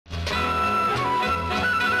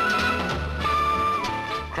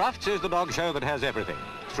Crufts is the dog show that has everything.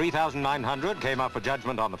 3,900 came up for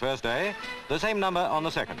judgment on the first day, the same number on the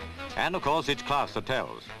second. And, of course, it's class that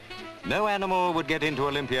tells. No animal would get into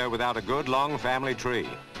Olympia without a good, long family tree.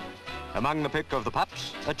 Among the pick of the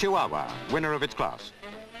pups, a Chihuahua, winner of its class.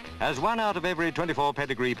 As 1 out of every 24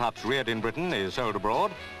 pedigree pups reared in Britain is sold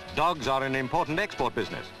abroad, dogs are an important export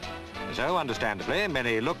business. So, understandably,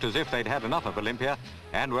 many looked as if they'd had enough of Olympia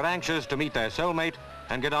and were anxious to meet their soulmate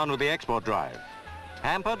and get on with the export drive.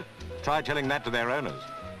 Hampered? Try telling that to their owners.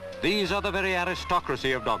 These are the very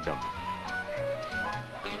aristocracy of dogdom.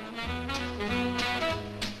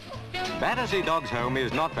 Battersea Dogs Home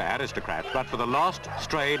is not for aristocrats, but for the lost,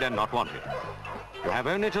 strayed and not wanted. You have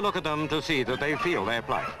only to look at them to see that they feel their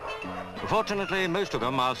plight. Fortunately, most of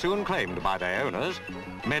them are soon claimed by their owners.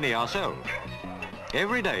 Many are sold.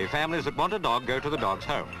 Every day, families that want a dog go to the Dogs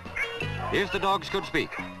Home. If the dogs could speak,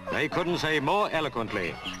 they couldn't say more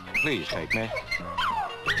eloquently, "Please take me."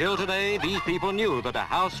 Till today, these people knew that a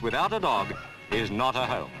house without a dog is not a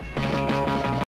home.